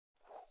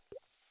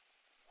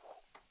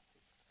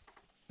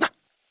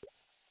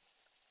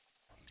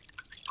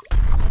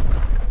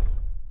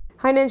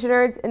Hi Ninja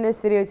Nerds, in this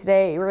video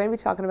today we're going to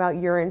be talking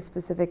about urine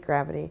specific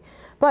gravity.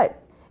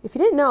 But if you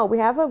didn't know, we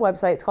have a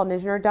website, it's called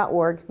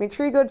ninjanerd.org. Make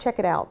sure you go to check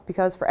it out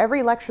because for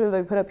every lecture that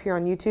we put up here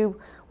on YouTube,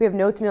 we have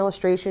notes and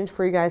illustrations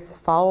for you guys to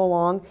follow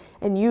along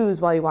and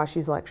use while you watch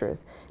these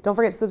lectures. Don't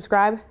forget to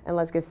subscribe and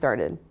let's get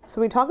started.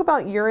 So when we talk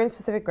about urine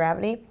specific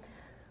gravity,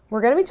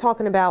 we're going to be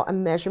talking about a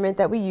measurement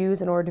that we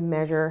use in order to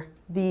measure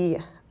the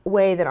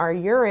way that our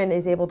urine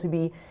is able to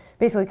be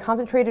basically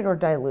concentrated or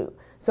dilute.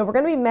 So we're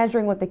going to be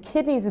measuring what the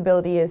kidney's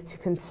ability is to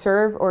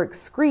conserve or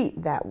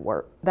excrete that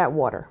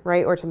water,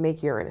 right? Or to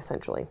make urine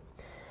essentially.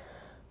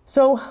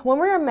 So when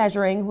we are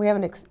measuring, we have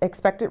an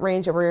expected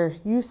range that we're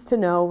used to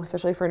know,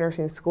 especially for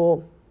nursing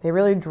school. They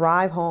really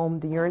drive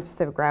home the urine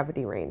specific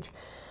gravity range.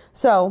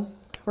 So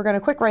we're going to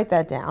quick write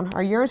that down.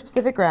 Our urine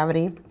specific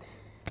gravity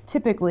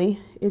typically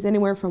is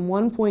anywhere from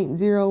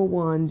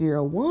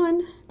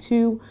 1.0101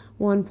 to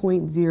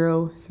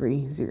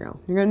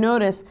 1.030. You're going to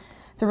notice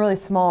it's a really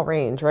small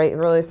range, right? A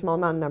really small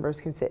amount of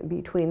numbers can fit in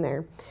between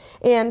there.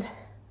 And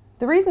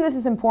the reason this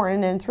is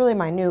important, and it's really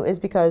minute, is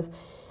because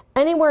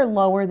anywhere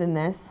lower than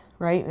this,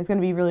 right, is going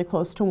to be really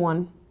close to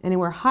 1.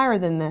 Anywhere higher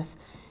than this,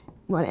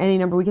 any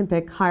number we can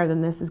pick higher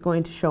than this is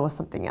going to show us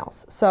something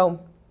else.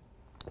 So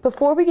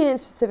before we get into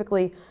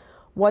specifically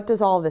what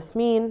does all this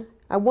mean,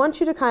 I want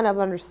you to kind of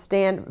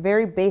understand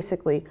very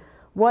basically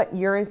what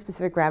urine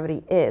specific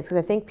gravity is, because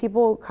I think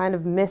people kind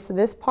of miss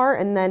this part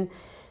and then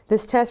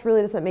this test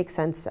really doesn't make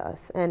sense to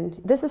us. And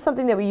this is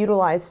something that we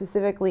utilize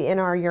specifically in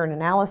our urine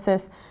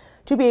analysis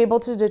to be able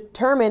to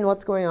determine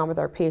what's going on with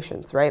our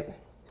patients, right?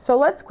 So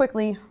let's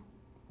quickly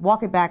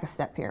walk it back a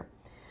step here.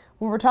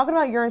 When we're talking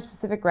about urine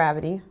specific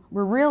gravity,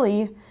 we're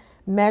really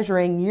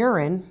measuring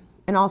urine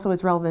and also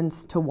its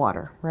relevance to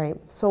water, right?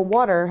 So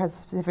water has a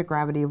specific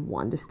gravity of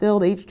 1.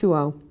 Distilled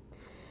H2O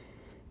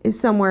is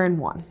somewhere in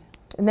 1.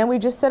 And then we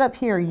just set up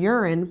here,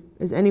 urine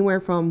is anywhere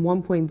from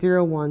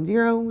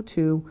 1.010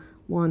 to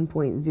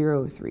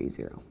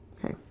 1.030.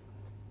 Okay.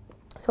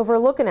 So if we're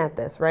looking at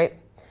this, right,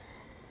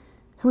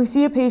 and we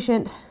see a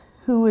patient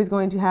who is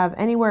going to have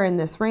anywhere in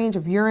this range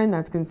of urine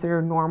that's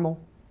considered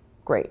normal,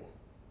 great.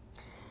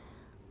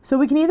 So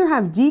we can either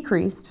have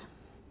decreased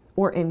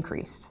or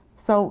increased.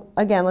 So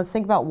again, let's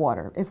think about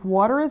water. If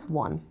water is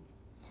 1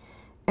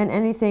 and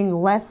anything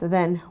less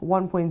than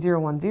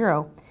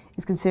 1.010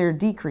 is considered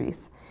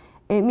decrease,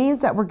 it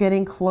means that we're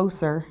getting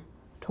closer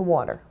to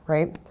water,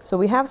 right? So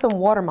we have some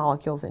water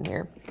molecules in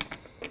here.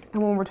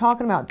 And when we're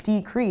talking about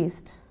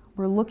decreased,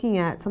 we're looking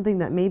at something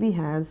that maybe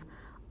has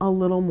a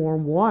little more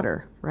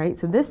water, right?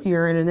 So this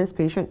urine in this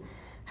patient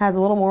has a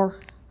little more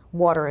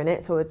water in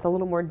it, so it's a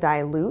little more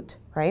dilute,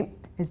 right?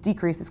 Its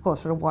decreased is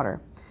closer to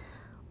water.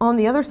 On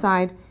the other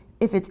side,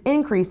 if it's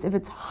increased, if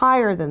it's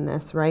higher than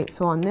this, right?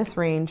 So on this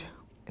range,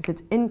 if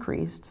it's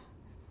increased,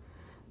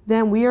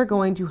 then we are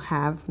going to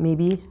have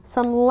maybe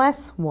some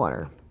less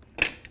water,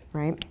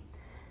 right?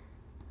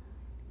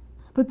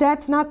 But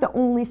that's not the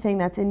only thing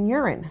that's in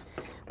urine.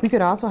 We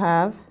could also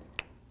have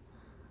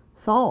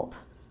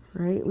salt,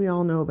 right? We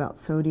all know about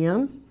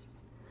sodium,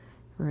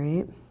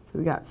 right? So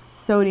we got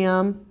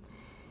sodium,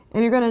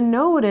 and you're going to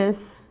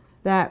notice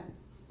that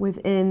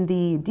within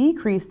the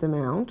decreased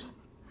amount,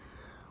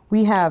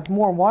 we have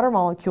more water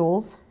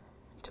molecules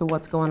to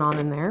what's going on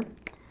in there,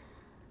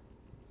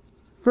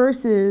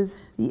 versus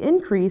the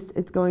increased,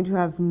 it's going to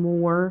have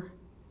more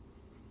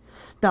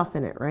stuff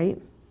in it, right?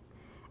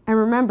 And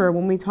remember,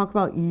 when we talk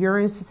about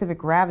urine specific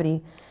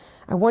gravity,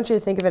 I want you to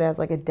think of it as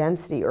like a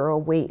density or a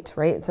weight,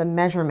 right? It's a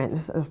measurement,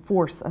 it's a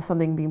force of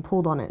something being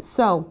pulled on it.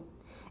 So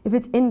if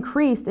it's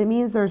increased, it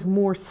means there's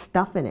more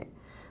stuff in it,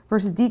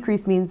 versus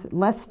decreased means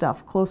less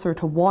stuff, closer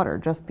to water,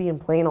 just being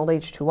plain old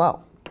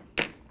H2O.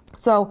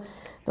 So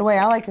the way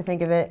I like to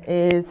think of it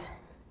is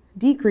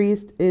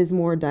decreased is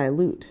more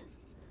dilute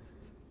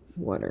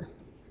water,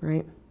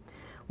 right?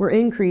 Where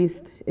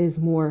increased is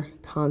more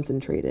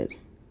concentrated.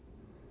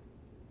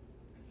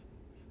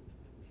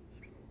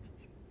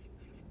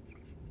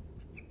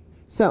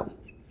 So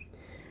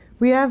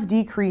we have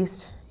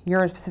decreased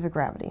urine specific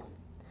gravity.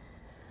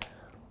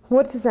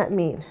 What does that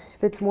mean?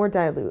 If it's more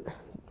dilute,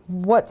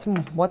 what's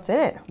in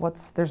it?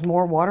 There's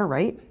more water,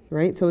 right?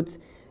 So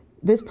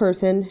this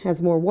person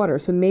has more water.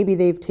 So maybe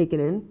they've taken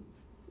in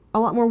a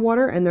lot more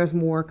water and there's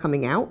more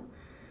coming out.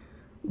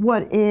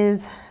 What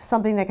is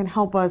something that can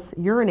help us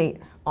urinate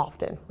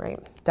often, right?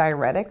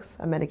 Diuretics,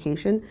 a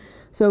medication.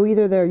 So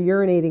either they're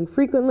urinating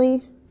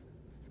frequently,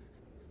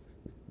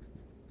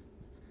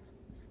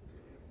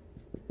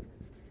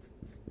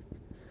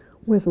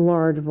 with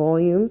large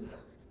volumes.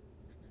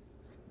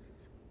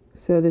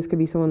 So this could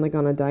be someone like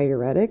on a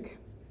diuretic.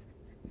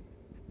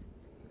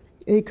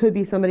 It could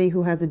be somebody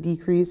who has a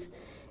decrease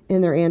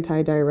in their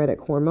anti-diuretic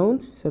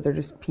hormone, so they're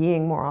just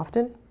peeing more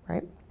often,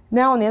 right?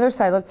 Now on the other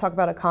side, let's talk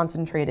about a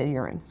concentrated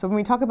urine. So when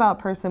we talk about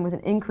a person with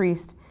an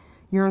increased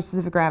urine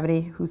specific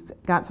gravity who's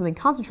got something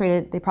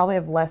concentrated, they probably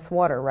have less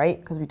water, right?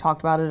 Because we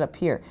talked about it up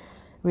here.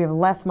 We have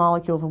less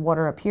molecules of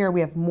water up here.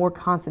 We have more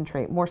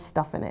concentrate, more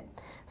stuff in it.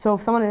 So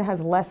if someone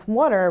has less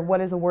water, what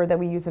is a word that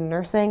we use in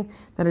nursing?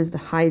 That is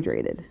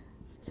dehydrated.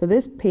 So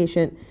this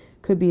patient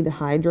could be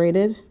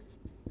dehydrated,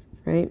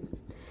 right?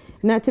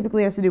 And that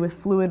typically has to do with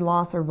fluid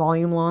loss or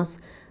volume loss.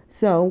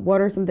 So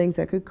what are some things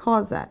that could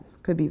cause that?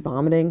 Could be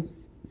vomiting,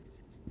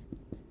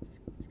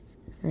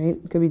 right?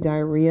 Could be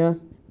diarrhea.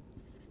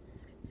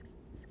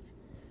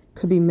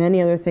 Could be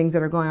many other things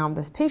that are going on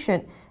with this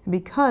patient. And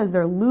because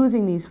they're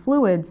losing these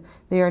fluids,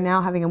 they are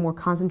now having a more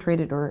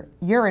concentrated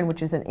urine,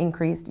 which is an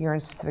increased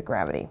urine-specific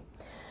gravity.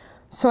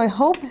 So I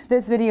hope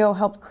this video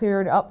helped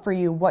clear it up for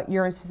you what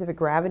urine-specific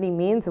gravity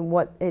means and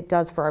what it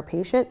does for our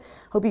patient.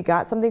 Hope you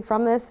got something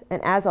from this, and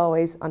as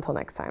always, until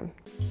next time.